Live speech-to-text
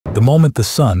The moment the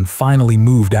sun finally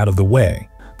moved out of the way,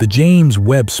 the James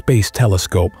Webb Space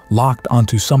Telescope locked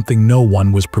onto something no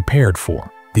one was prepared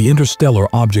for. The interstellar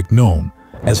object known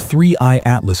as 3I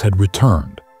Atlas had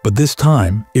returned, but this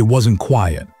time it wasn't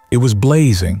quiet. It was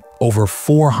blazing, over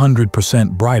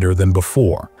 400% brighter than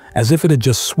before, as if it had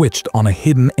just switched on a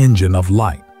hidden engine of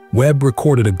light. Webb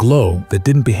recorded a glow that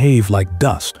didn't behave like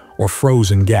dust or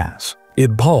frozen gas.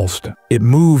 It pulsed, it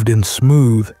moved in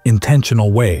smooth,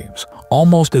 intentional waves,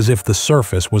 almost as if the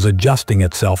surface was adjusting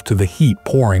itself to the heat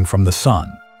pouring from the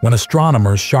sun. When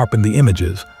astronomers sharpened the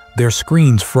images, their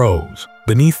screens froze.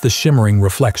 Beneath the shimmering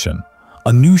reflection,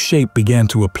 a new shape began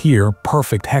to appear,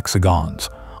 perfect hexagons,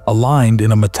 aligned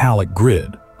in a metallic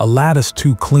grid, a lattice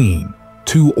too clean,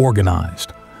 too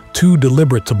organized, too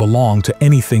deliberate to belong to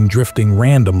anything drifting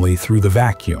randomly through the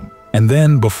vacuum. And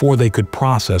then, before they could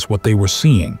process what they were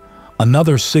seeing,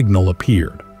 another signal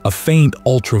appeared, a faint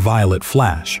ultraviolet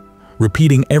flash,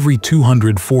 repeating every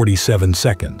 247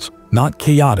 seconds. Not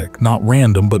chaotic, not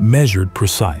random, but measured,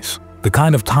 precise. The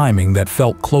kind of timing that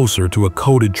felt closer to a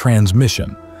coded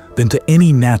transmission than to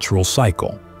any natural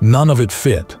cycle. None of it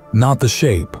fit, not the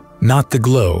shape, not the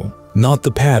glow, not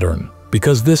the pattern,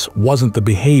 because this wasn't the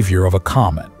behavior of a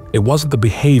comet. It wasn't the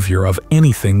behavior of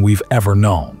anything we've ever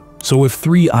known. So if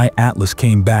 3I Atlas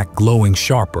came back glowing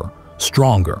sharper,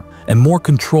 stronger, and more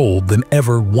controlled than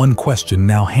ever, one question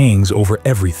now hangs over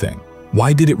everything.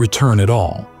 Why did it return at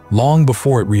all? Long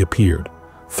before it reappeared,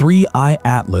 3I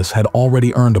Atlas had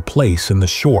already earned a place in the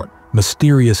short,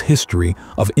 mysterious history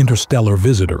of interstellar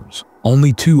visitors.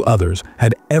 Only two others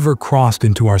had ever crossed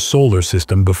into our solar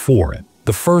system before it.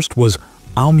 The first was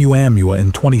Oumuamua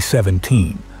in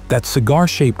 2017, that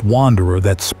cigar-shaped wanderer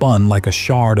that spun like a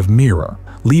shard of mirror,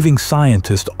 leaving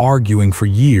scientists arguing for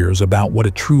years about what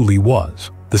it truly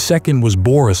was. The second was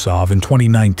Borisov in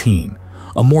 2019,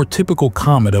 a more typical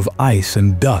comet of ice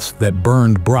and dust that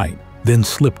burned bright, then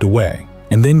slipped away.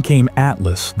 And then came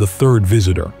Atlas, the third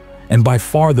visitor, and by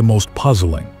far the most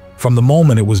puzzling. From the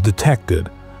moment it was detected,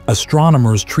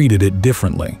 astronomers treated it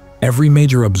differently. Every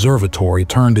major observatory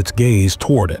turned its gaze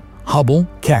toward it. Hubble,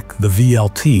 Keck, the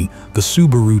VLT, the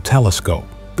Subaru telescope.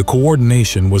 The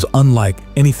coordination was unlike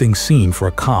anything seen for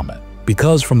a comet,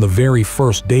 because from the very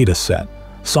first data set,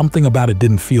 something about it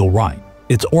didn't feel right.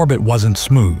 Its orbit wasn't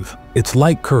smooth. Its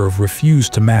light curve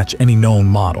refused to match any known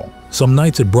model. Some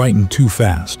nights it brightened too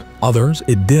fast. Others,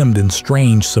 it dimmed in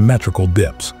strange symmetrical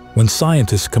dips. When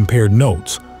scientists compared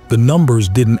notes, the numbers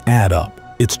didn't add up.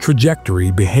 Its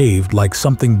trajectory behaved like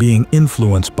something being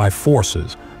influenced by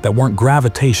forces that weren't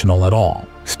gravitational at all.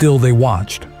 Still, they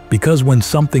watched, because when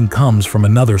something comes from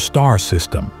another star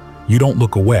system, you don't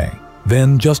look away.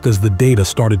 Then, just as the data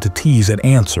started to tease at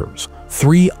answers,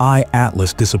 3I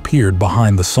Atlas disappeared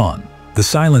behind the sun. The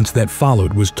silence that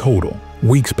followed was total.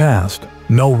 Weeks passed,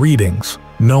 no readings,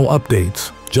 no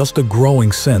updates, just a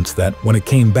growing sense that when it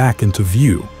came back into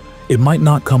view, it might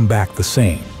not come back the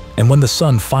same. And when the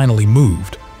sun finally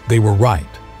moved, they were right.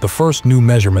 The first new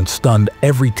measurement stunned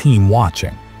every team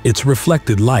watching. Its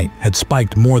reflected light had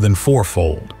spiked more than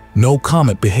fourfold. No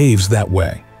comet behaves that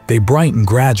way. They brighten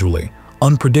gradually,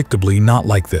 unpredictably, not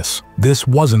like this. This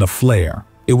wasn't a flare.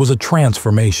 It was a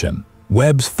transformation.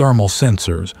 Webb's thermal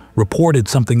sensors reported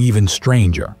something even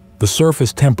stranger. The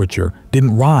surface temperature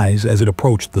didn't rise as it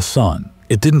approached the sun.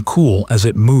 It didn't cool as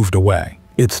it moved away.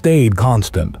 It stayed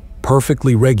constant,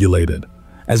 perfectly regulated,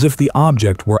 as if the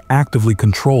object were actively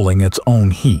controlling its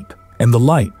own heat. And the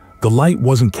light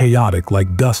wasn't chaotic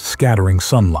like dust scattering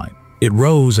sunlight. It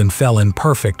rose and fell in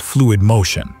perfect fluid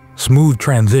motion. Smooth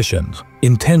transitions,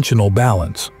 intentional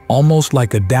balance, almost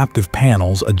like adaptive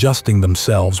panels adjusting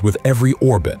themselves with every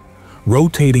orbit,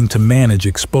 rotating to manage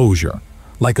exposure,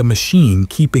 like a machine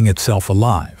keeping itself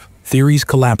alive. Theories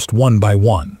collapsed one by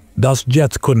one. Dust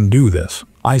jets couldn't do this.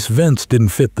 Ice vents didn't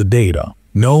fit the data.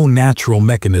 No natural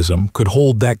mechanism could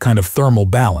hold that kind of thermal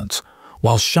balance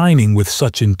while shining with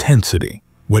such intensity.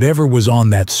 Whatever was on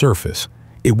that surface,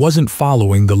 it wasn't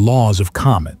following the laws of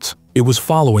comets. It was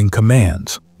following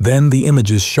commands. Then the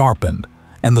images sharpened,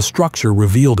 and the structure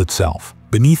revealed itself.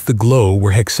 Beneath the glow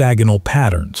were hexagonal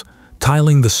patterns,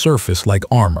 tiling the surface like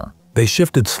armor. They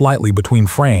shifted slightly between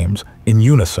frames, in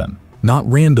unison, not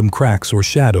random cracks or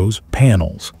shadows,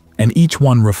 panels. And each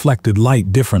one reflected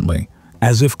light differently,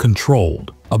 as if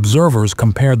controlled. Observers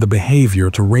compared the behavior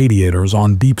to radiators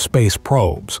on deep space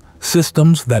probes,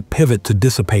 systems that pivot to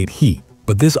dissipate heat.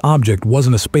 But this object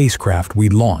wasn't a spacecraft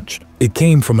we'd launched. It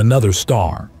came from another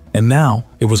star, and now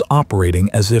it was operating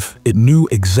as if it knew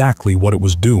exactly what it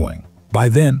was doing. By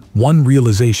then, one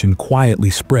realization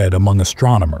quietly spread among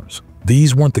astronomers.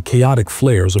 These weren't the chaotic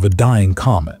flares of a dying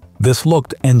comet. This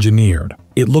looked engineered.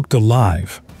 It looked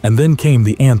alive. And then came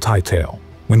the anti-tail.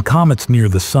 When comets near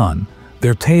the sun,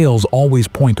 their tails always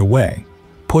point away,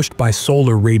 pushed by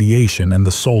solar radiation and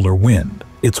the solar wind.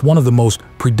 It's one of the most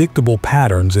predictable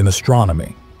patterns in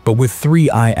astronomy. But with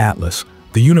 3I Atlas,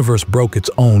 the universe broke its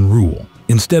own rule.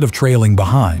 Instead of trailing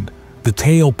behind, the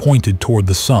tail pointed toward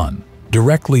the sun,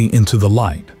 directly into the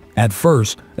light. At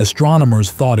first,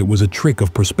 astronomers thought it was a trick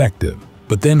of perspective,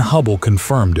 but then Hubble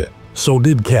confirmed it. So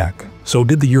did Keck. So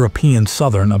did the European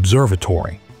Southern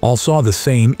Observatory. All saw the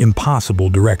same impossible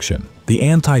direction. The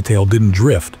anti-tail didn't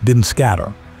drift, didn't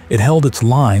scatter. It held its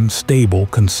line stable,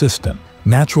 consistent.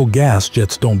 Natural gas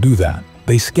jets don't do that.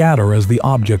 They scatter as the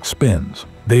object spins.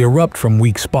 They erupt from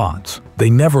weak spots. They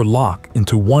never lock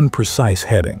into one precise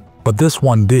heading. But this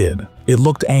one did. It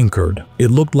looked anchored.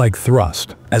 It looked like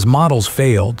thrust. As models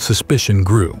failed, suspicion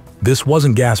grew. This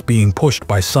wasn't gas being pushed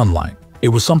by sunlight. It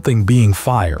was something being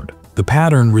fired. The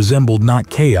pattern resembled not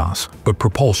chaos, but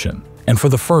propulsion. And for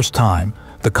the first time,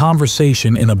 the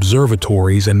conversation in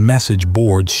observatories and message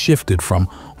boards shifted from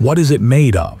 "what is it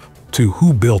made of?" to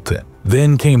 "who built it?"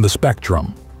 Then came the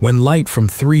spectrum. When light from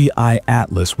 3I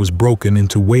Atlas was broken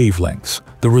into wavelengths,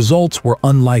 the results were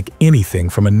unlike anything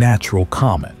from a natural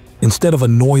comet. Instead of a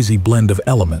noisy blend of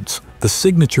elements, the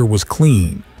signature was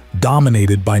clean,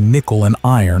 dominated by nickel and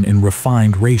iron in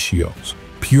refined ratios.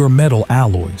 Pure metal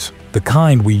alloys, the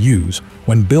kind we use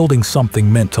when building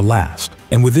something meant to last.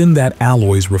 And within that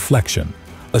alloy's reflection,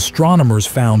 astronomers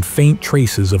found faint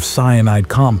traces of cyanide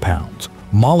compounds,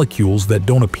 molecules that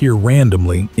don't appear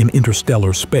randomly in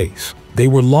interstellar space. They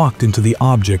were locked into the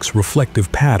object's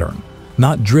reflective pattern,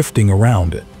 not drifting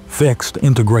around it, fixed,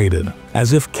 integrated,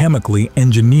 as if chemically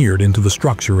engineered into the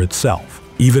structure itself.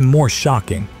 Even more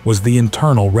shocking was the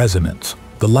internal resonance.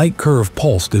 The light curve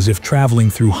pulsed as if traveling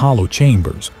through hollow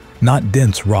chambers, not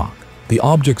dense rock. The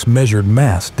object's measured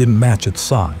mass didn't match its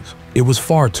size. It was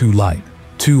far too light,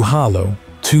 too hollow,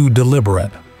 too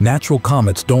deliberate. Natural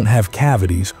comets don't have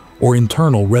cavities or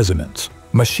internal resonance.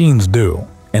 Machines do.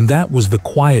 And that was the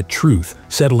quiet truth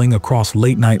settling across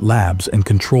late-night labs and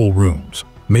control rooms.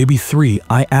 Maybe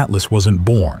 3I Atlas wasn't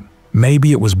born.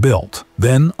 Maybe it was built.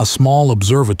 Then a small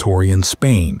observatory in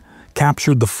Spain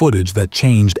captured the footage that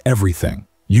changed everything.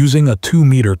 Using a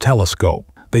 2-meter telescope,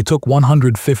 they took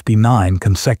 159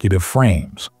 consecutive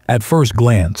frames. At first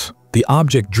glance, the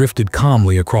object drifted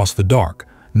calmly across the dark,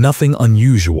 nothing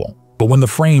unusual. But when the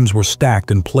frames were stacked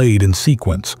and played in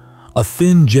sequence, a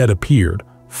thin jet appeared,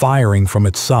 firing from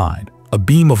its side. A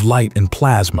beam of light and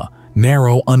plasma,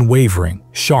 narrow, unwavering,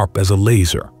 sharp as a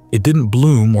laser. It didn't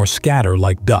bloom or scatter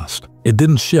like dust. It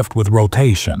didn't shift with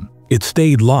rotation. It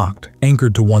stayed locked,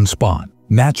 anchored to one spot.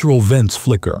 Natural vents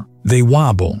flicker. They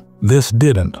wobble. This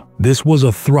didn't. This was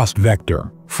a thrust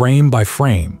vector. Frame by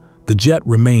frame, the jet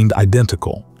remained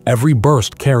identical. Every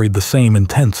burst carried the same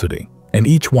intensity, and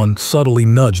each one subtly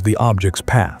nudged the object's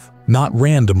path. Not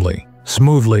randomly,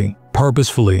 smoothly,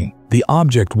 purposefully. The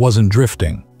object wasn't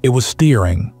drifting. It was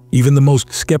steering. Even the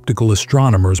most skeptical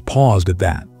astronomers paused at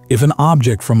that. If an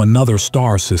object from another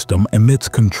star system emits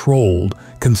controlled,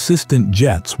 consistent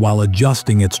jets while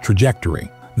adjusting its trajectory,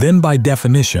 then by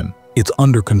definition, it's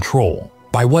under control.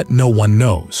 By what no one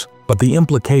knows. But the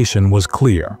implication was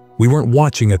clear. We weren't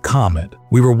watching a comet.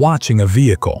 We were watching a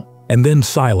vehicle. And then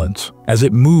silence. As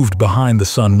it moved behind the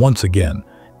sun once again,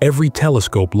 every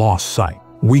telescope lost sight.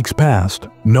 Weeks passed.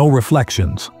 No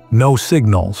reflections. No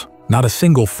signals. Not a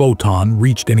single photon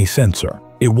reached any sensor.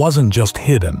 It wasn't just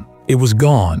hidden. It was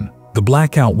gone. The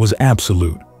blackout was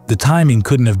absolute. The timing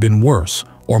couldn't have been worse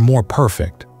or more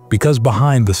perfect, because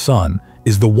behind the sun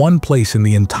is the one place in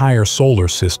the entire solar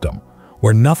system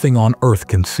where nothing on Earth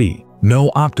can see.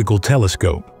 No optical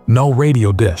telescope, no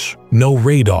radio dish, no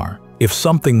radar. If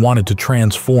something wanted to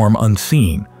transform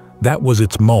unseen, that was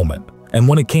its moment. And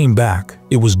when it came back,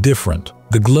 it was different.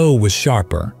 The glow was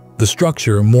sharper, the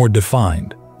structure more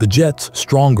defined, the jets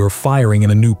stronger, firing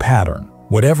in a new pattern.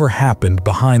 Whatever happened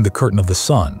behind the curtain of the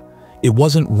sun, it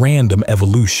wasn't random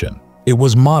evolution. It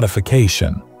was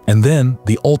modification. And then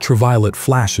the ultraviolet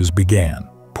flashes began,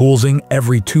 pulsing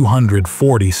every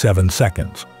 247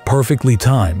 seconds. Perfectly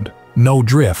timed. No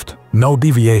drift, no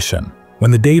deviation.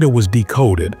 When the data was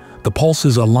decoded, the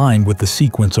pulses aligned with the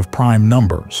sequence of prime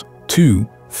numbers 2,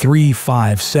 3,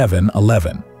 5, 7,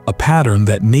 11. A pattern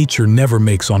that nature never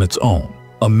makes on its own.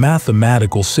 A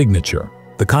mathematical signature,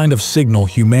 the kind of signal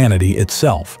humanity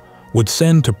itself would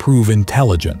send to prove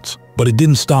intelligence. But it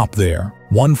didn't stop there.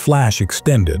 One flash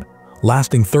extended,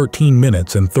 lasting 13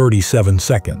 minutes and 37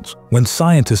 seconds. When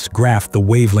scientists graphed the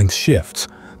wavelength shifts,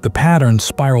 the pattern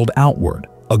spiraled outward,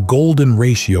 a golden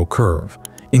ratio curve,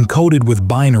 encoded with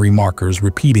binary markers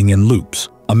repeating in loops.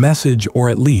 A message, or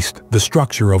at least the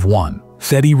structure of one.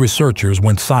 SETI researchers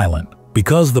went silent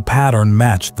because the pattern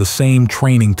matched the same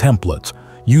training templates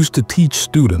used to teach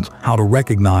students how to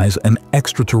recognize an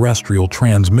extraterrestrial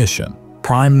transmission: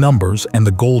 prime numbers and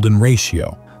the golden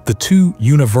ratio, the two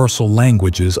universal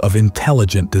languages of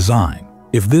intelligent design.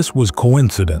 If this was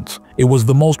coincidence, it was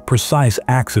the most precise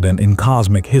accident in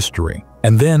cosmic history.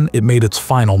 And then it made its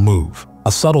final move.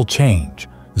 A subtle change,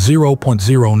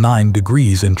 0.09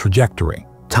 degrees in trajectory.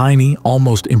 Tiny,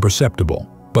 almost imperceptible.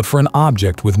 But for an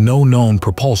object with no known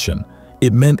propulsion,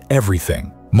 it meant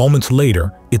everything. Moments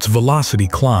later, its velocity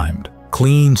climbed.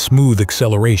 Clean, smooth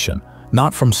acceleration.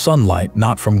 Not from sunlight,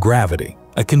 not from gravity.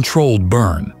 A controlled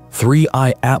burn.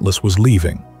 3I Atlas was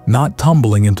leaving. Not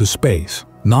tumbling into space.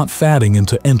 Not fading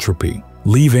into entropy.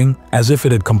 Leaving as if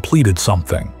it had completed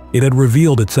something. It had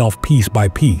revealed itself piece by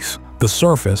piece. The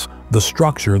surface, the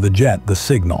structure, the jet, the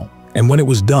signal. And when it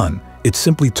was done, it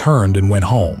simply turned and went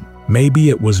home. Maybe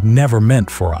it was never meant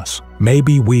for us.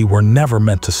 Maybe we were never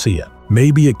meant to see it.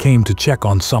 Maybe it came to check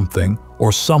on something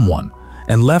or someone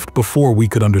and left before we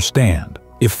could understand.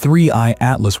 If 3I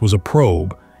Atlas was a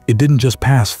probe, it didn't just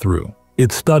pass through.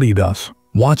 It studied us,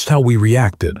 watched how we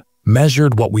reacted,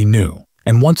 measured what we knew.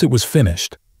 And once it was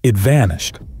finished, it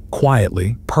vanished,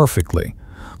 quietly, perfectly,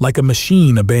 like a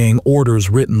machine obeying orders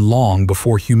written long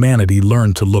before humanity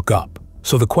learned to look up.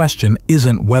 So the question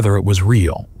isn't whether it was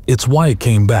real, it's why it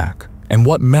came back, and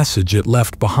what message it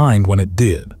left behind when it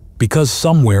did. Because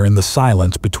somewhere in the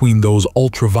silence between those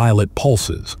ultraviolet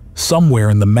pulses, somewhere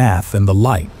in the math and the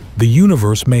light, the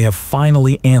universe may have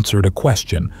finally answered a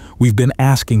question we've been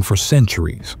asking for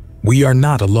centuries. We are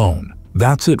not alone.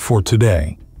 That's it for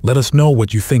today. Let us know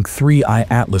what you think 3I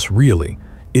Atlas really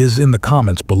is in the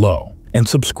comments below. And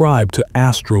subscribe to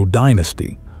Astro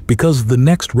Dynasty, because the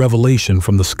next revelation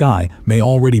from the sky may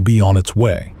already be on its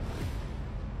way.